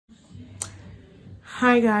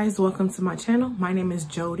Hi guys, welcome to my channel. My name is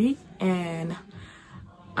Jody and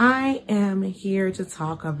I am here to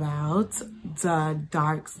talk about the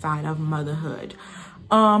dark side of motherhood.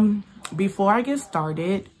 Before I get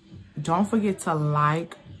started, don't forget to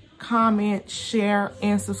like, comment, share,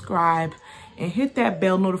 and subscribe, and hit that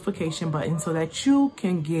bell notification button so that you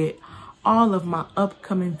can get all of my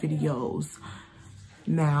upcoming videos.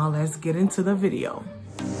 Now let's get into the video.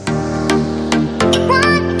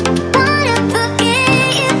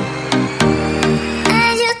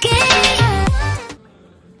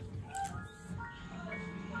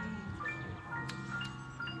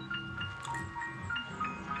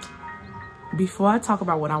 Before I talk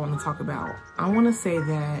about what I want to talk about, I want to say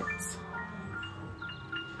that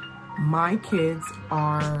my kids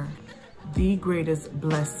are the greatest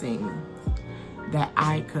blessing that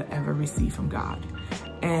I could ever receive from God.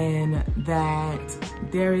 And that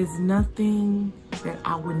there is nothing that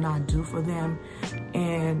I would not do for them.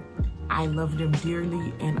 And I love them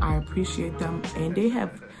dearly and I appreciate them. And they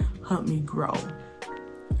have helped me grow.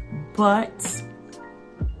 But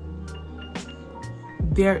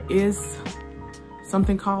there is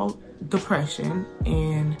something called depression,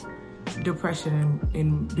 and depression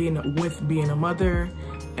in being a mother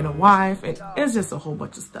and a wife, and it's just a whole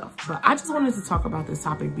bunch of stuff. But I just wanted to talk about this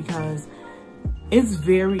topic because it's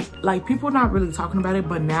very, like, people are not really talking about it,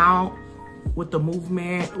 but now with the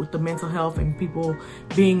movement, with the mental health and people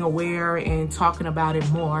being aware and talking about it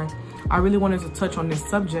more, I really wanted to touch on this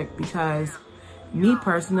subject because me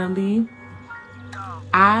personally,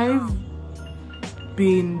 I've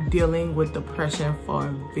been dealing with depression for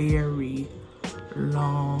a very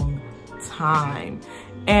long time.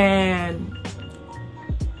 And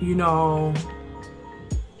you know,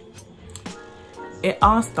 it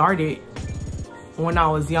all started when I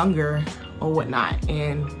was younger or whatnot.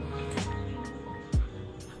 And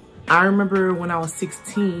I remember when I was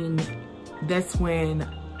 16, that's when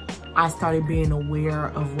I started being aware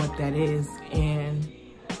of what that is. And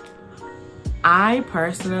I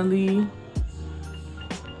personally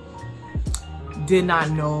did not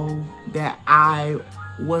know that I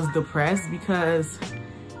was depressed, because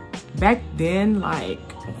back then, like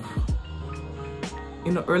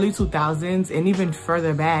in the early 2000s and even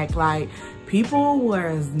further back, like people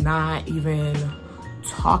was not even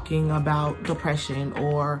talking about depression,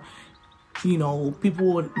 or you know,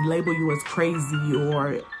 people would label you as crazy,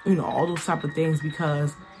 or you know, all those type of things,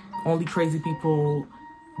 because only crazy people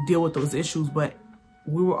deal with those issues. But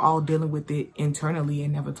we were all dealing with it internally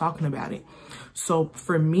and never talking about it. So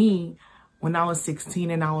for me, when I was 16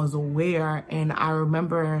 and I was aware, and I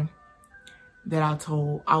remember that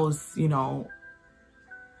I was, you know,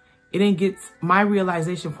 it didn't get, my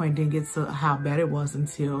realization point didn't get to how bad it was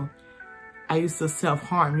until I used to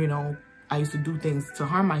self-harm. You know, I used to do things to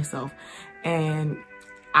harm myself. And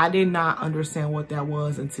I did not understand what that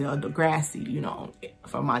was until Degrassi, you know,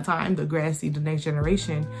 for my time, Degrassi, The Next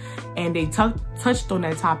Generation. And they touched on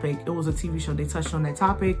that topic. It was a TV show. They touched on that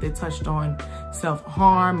topic. They touched on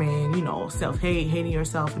self-harm and, you know, self-hate, hating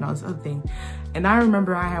yourself and all this other thing. And I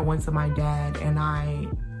remember I had went to my dad and I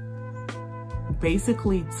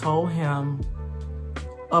basically told him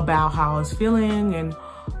about how I was feeling and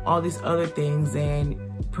all these other things. And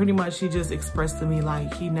pretty much he just expressed to me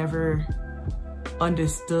like he never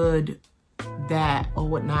understood that or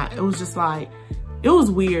whatnot. It was just like, it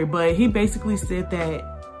was weird, but he basically said that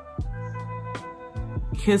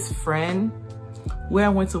his friend, where I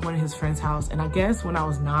went to one of his friend's house, and I guess when I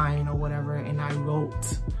was 9 or whatever, and I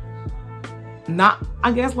wrote, not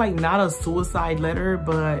a suicide letter,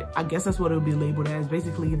 but I guess that's what it would be labeled as.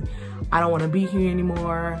 Basically, I don't want to be here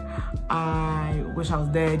anymore. I wish I was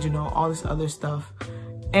dead, you know, all this other stuff.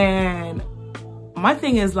 And my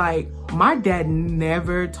thing is, like, my dad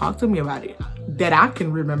never talked to me about it, that I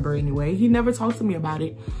can remember anyway. He never talked to me about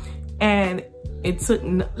it. And it took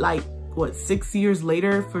like, what, 6 years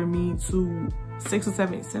later for me to,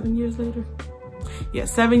 7 years later? Yeah,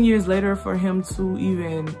 7 years later for him to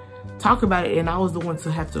even talk about it. And I was the one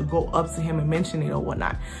to have to go up to him and mention it or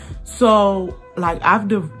whatnot. So like,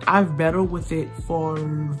 I've battled with it for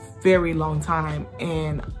a very long time,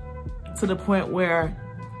 and to the point where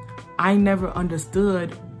I never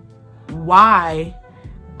understood why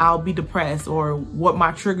I'll be depressed or what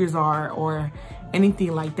my triggers are or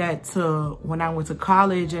anything like that, to when I went to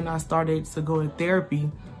college and I started to go to therapy.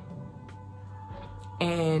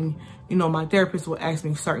 And you know, my therapist would ask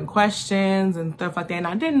me certain questions and stuff like that, and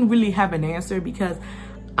I didn't really have an answer because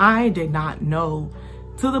I did not know,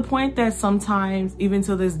 to the point that sometimes, even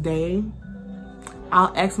to this day,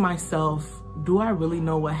 I'll ask myself, do I really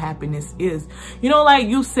know what happiness is? You know, like,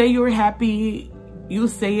 you say you're happy, you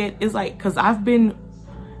say it, it's like, because I've been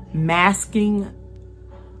masking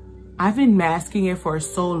it for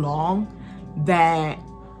so long that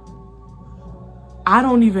I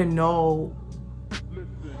don't even know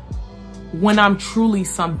when I'm truly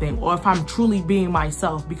something or if I'm truly being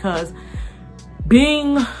myself, because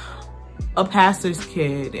being a pastor's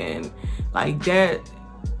kid and like that,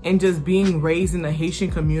 and just being raised in the Haitian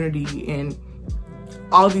community and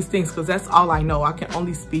all these things, because that's all I know. I can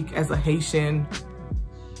only speak as a Haitian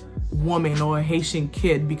woman or a Haitian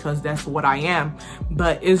kid because that's what I am.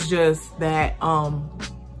 But it's just that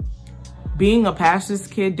being a pastor's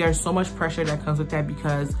kid, there's so much pressure that comes with that,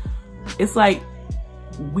 because it's like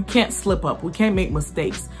we can't slip up, we can't make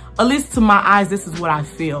mistakes. At least to my eyes, this is what I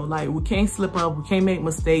feel. Like, we can't slip up, we can't make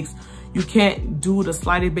mistakes, you can't do the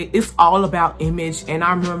slightest bit. It's all about image. And I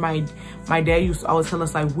remember my dad used to always tell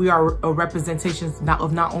us, like, we are a representation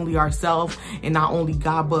of not only ourselves and not only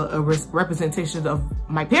God, but a representation of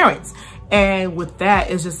my parents. And with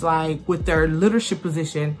that, it's just like with their leadership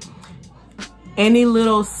position, any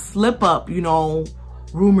little slip up, you know,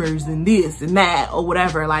 rumors and this and that or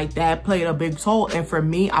whatever, like that played a big toll. And for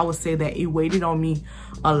me, I would say that it weighed on me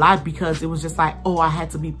a lot, because it was just like, oh, I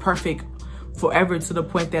had to be perfect forever, to the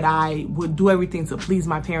point that I would do everything to please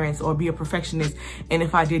my parents or be a perfectionist. And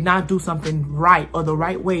if I did not do something right or the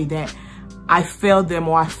right way, that I failed them,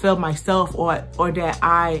 or I failed myself, or that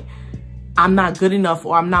I'm not good enough,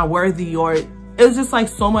 or I'm not worthy, or it was just like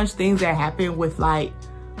so much things that happened with like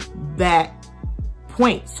that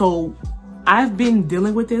point. So I've been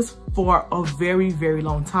dealing with this for a very, very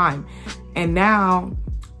long time. And now,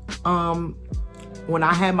 when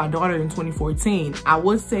I had my daughter in 2014, I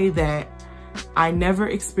would say that I never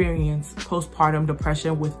experienced postpartum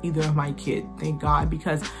depression with either of my kids, thank God,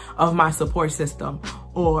 because of my support system,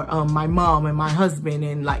 or my mom and my husband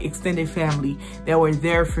and like extended family that were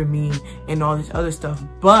there for me and all this other stuff.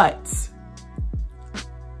 But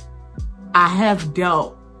I have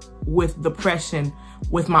dealt with depression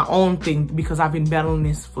with my own thing, because I've been battling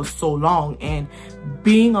this for so long. And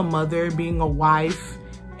being a mother, being a wife,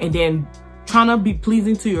 and then trying to be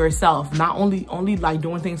pleasing to yourself, not only like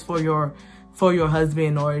doing things for your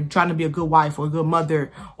husband, or trying to be a good wife or a good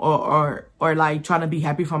mother, or like trying to be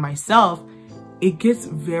happy for myself, it gets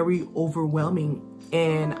very overwhelming.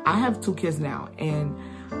 And I have 2 kids now, and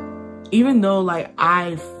even though like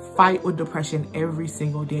I fight with depression every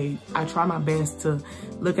single day, I try my best to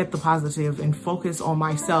look at the positive and focus on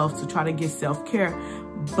myself to try to get self-care.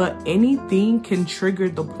 But anything can trigger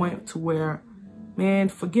the point to where, man,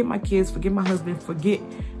 forget my kids, forget my husband, forget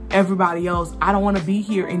everybody else. I don't want to be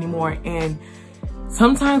here anymore. And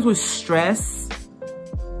sometimes with stress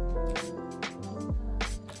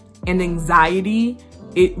and anxiety,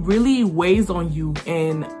 it really weighs on you,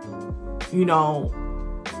 and, you know,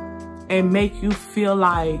 and make you feel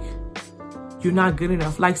like you're not good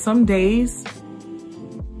enough. Like some days,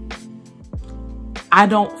 I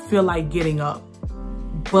don't feel like getting up.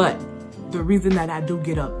 But the reason that I do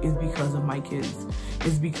get up is because of my kids.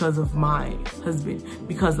 It's because of my husband.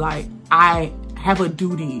 Because like I have a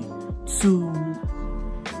duty to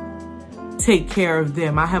take care of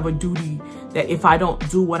them. I have a duty that if I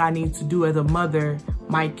don't do what I need to do as a mother,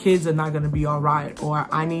 my kids are not gonna be all right. Or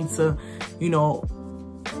I need to, you know,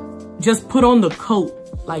 just put on the coat,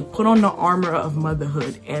 like put on the armor of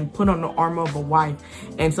motherhood and put on the armor of a wife.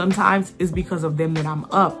 And sometimes it's because of them that I'm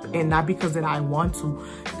up, and not because that I want to.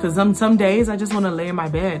 Because some days I just want to lay in my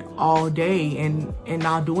bed all day and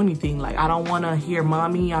not do anything. Like I don't want to hear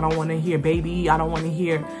mommy, I don't want to hear baby, I don't want to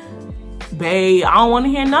hear babe, I don't want to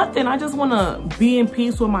hear nothing. I just want to be in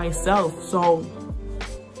peace with myself. So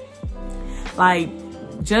like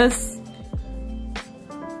just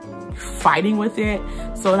fighting with it.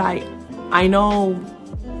 So like I know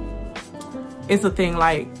it's a thing,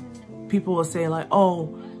 like people will say like,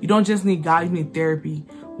 oh, you don't just need God, you need therapy,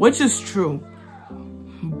 which is true.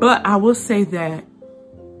 But I will say that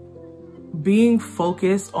being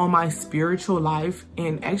focused on my spiritual life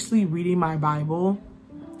and actually reading my Bible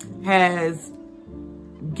has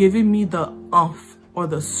given me the oomph or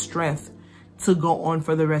the strength to go on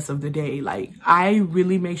for the rest of the day. Like I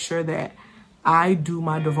really make sure that I do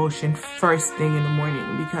my devotion first thing in the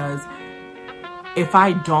morning, because if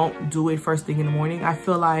I don't do it first thing in the morning, I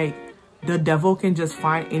feel like the devil can just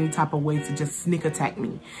find any type of way to just sneak attack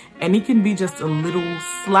me. And it can be just a little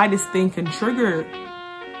slightest thing can trigger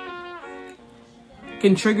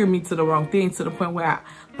me to the wrong thing, to the point where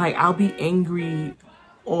I'll be angry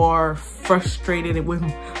or frustrated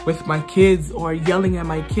with my kids, or yelling at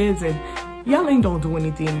my kids, and yelling don't do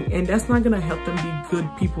anything, and that's not gonna help them be good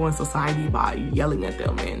people in society by yelling at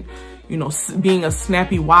them and, you know, being a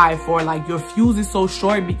snappy wife, or like your fuse is so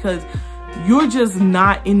short because you're just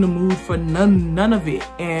not in the mood for none of it.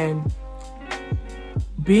 And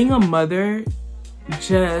being a mother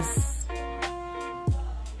just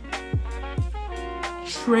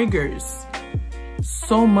triggers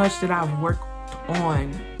so much that I've worked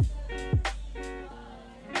on.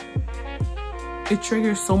 It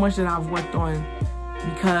triggers so much that I've worked on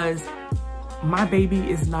because my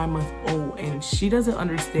baby is 9 months old and she doesn't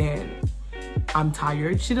understand I'm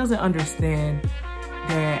tired. She doesn't understand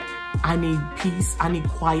that I need peace, I need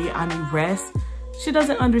quiet, I need rest. She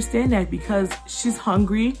doesn't understand that because she's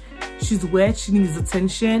hungry, she's wet, she needs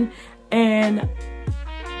attention, and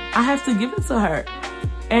I have to give it to her.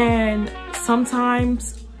 And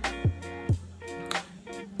sometimes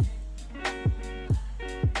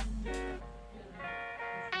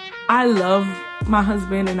I love my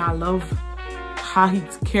husband and I love how he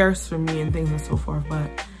cares for me and things and so forth, but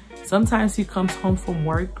sometimes he comes home from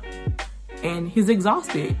work and he's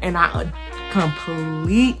exhausted, and I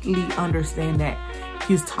completely understand that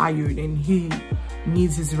he's tired and he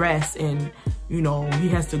needs his rest, and you know, he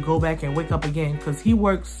has to go back and wake up again because he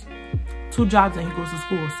works 2 jobs and he goes to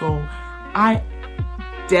school. So I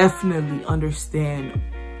definitely understand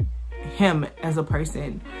him as a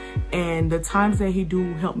person, and the times that he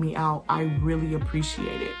do help me out, I really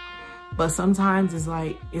appreciate it. But sometimes it's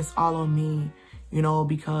like it's all on me, you know,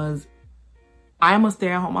 because I am a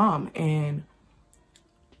stay-at-home mom and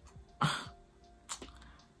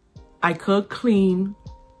I cook, clean,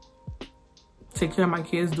 take care of my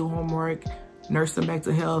kids, do homework, nurse them back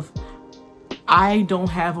to health. I don't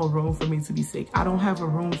have a room for me to be sick. I don't have a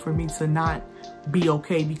room for me to not be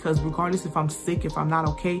okay, because regardless if I'm sick, if I'm not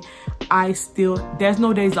okay, there's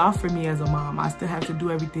no days off for me as a mom. I still have to do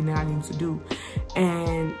everything that I need to do.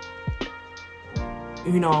 And,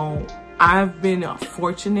 you know, I've been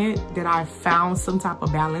fortunate that I've found some type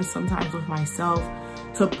of balance sometimes with myself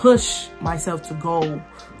to push myself to go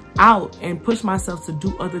out and push myself to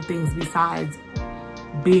do other things besides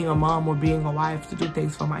being a mom or being a wife, to do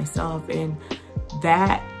things for myself. And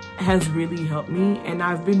that has really helped me. And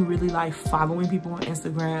I've been really like following people on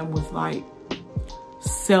Instagram with like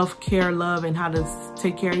self-care, love, and how to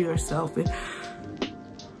take care of yourself, and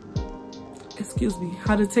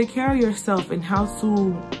how to take care of yourself, and how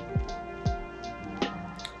to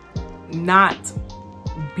not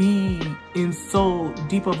be in so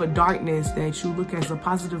deep of a darkness that you look at the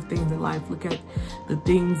positive things in life, look at the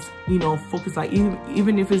things, you know, focus, like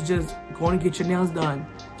even if it's just going to get your nails done,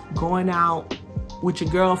 going out with your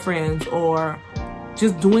girlfriends, or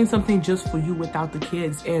just doing something just for you without the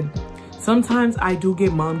kids. And sometimes I do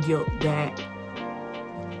get mom guilt that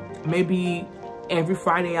maybe every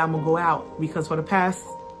Friday I'm gonna go out, because for the past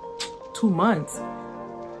 2 months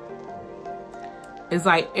it's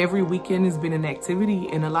like every weekend has been an activity,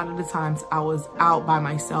 and a lot of the times I was out by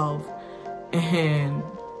myself. And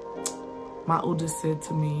my oldest said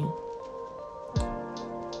to me,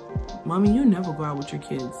 "Mommy, you never go out with your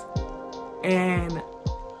kids." And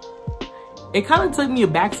it kind of took me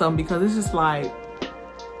aback some, because it's just like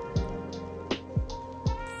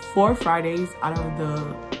 4 Fridays out of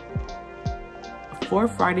the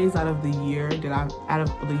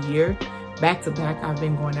year back to back, I've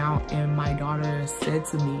been going out, and my daughter said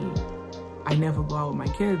to me, "I never go out with my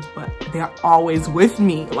kids, but they're always with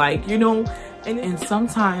me." Like, you know, and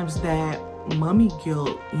sometimes that mommy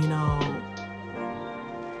guilt, you know,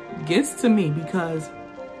 gets to me, because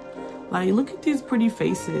like, look at these pretty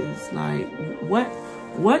faces. Like, what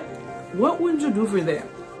would you do for them?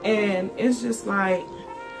 And it's just like,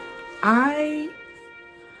 I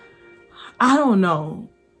don't know.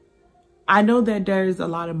 I know that there's a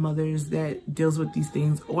lot of mothers that deals with these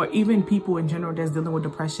things, or even people in general that's dealing with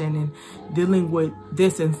depression and dealing with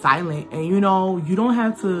this in silent. And you know, you don't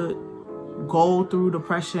have to go through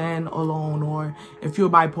depression alone, or if you're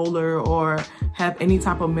bipolar or have any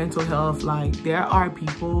type of mental health, like there are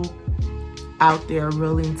people out there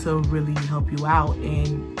willing to really help you out.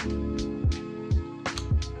 And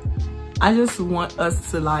I just want us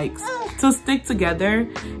to like to stick together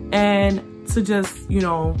and to just, you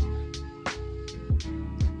know,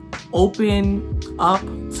 open up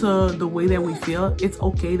to the way that we feel. It's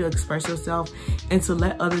okay to express yourself and to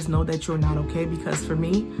let others know that you're not okay, because for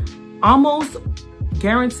me, almost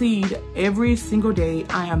guaranteed every single day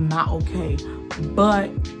I am not okay, but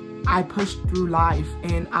I push through life,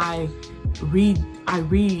 and I read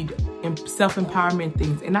self-empowerment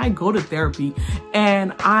things, and I go to therapy,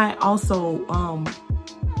 and I also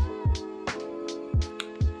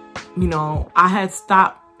you know, I had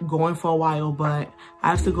stopped going for a while, but I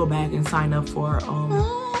have to go back and sign up for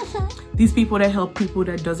these people that help people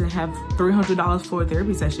that doesn't have $300 for a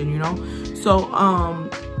therapy session, you know. So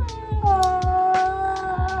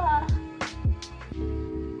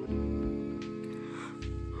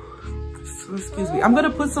excuse me, I'm gonna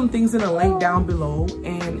put some things in a link down below,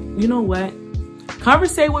 and you know what,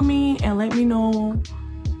 conversate with me and let me know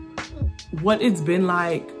what it's been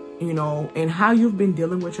like, you know, and how you've been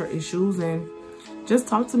dealing with your issues, and just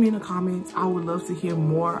talk to me in the comments. I would love to hear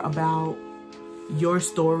more about your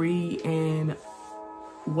story and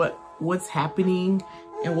what's happening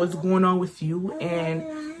and what's going on with you. And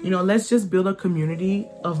you know, let's just build a community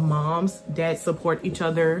of moms that support each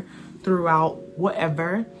other throughout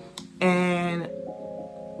whatever. And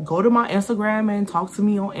go to my Instagram and talk to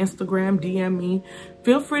me on Instagram, DM me.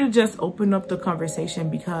 Feel free to just open up the conversation,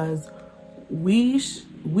 because we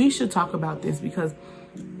should talk about this, because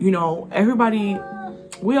you know,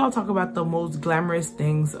 we all talk about the most glamorous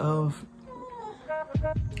things of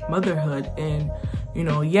motherhood, and you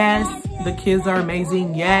know, yes, the kids are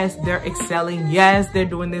amazing, yes, they're excelling, yes, they're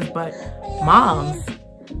doing this, but moms,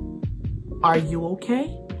 are you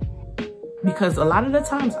okay? Because a lot of the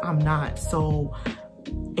times I'm not. So,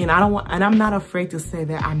 and I'm not afraid to say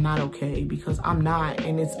that I'm not okay, because I'm not,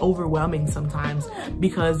 and it's overwhelming sometimes,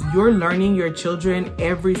 because you're learning your children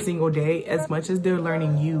every single day as much as they're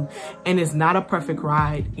learning you, and it's not a perfect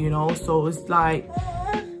ride, you know. So it's like,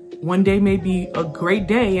 one day may be a great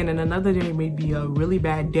day, and then another day may be a really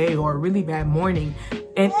bad day or a really bad morning.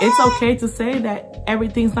 And it's okay to say that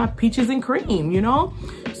everything's not peaches and cream, you know?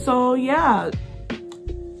 So yeah,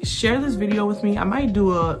 share this video with me. I might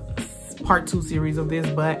do a part 2 series of this,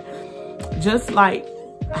 but just like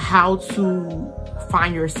how to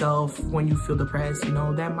find yourself when you feel depressed, you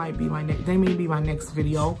know, that may be my next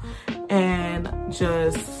video. And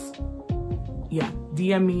just, yeah,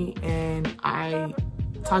 DM me and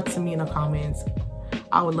talk to me in the comments.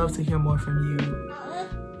 I would love to hear more from you,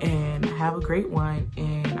 and have a great one.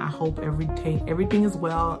 And I hope everything is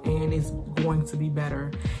well, and it's going to be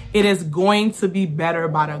better. It is going to be better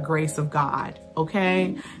by the grace of God.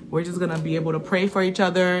 Okay, we're just gonna be able to pray for each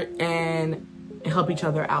other and help each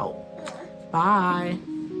other out. Bye.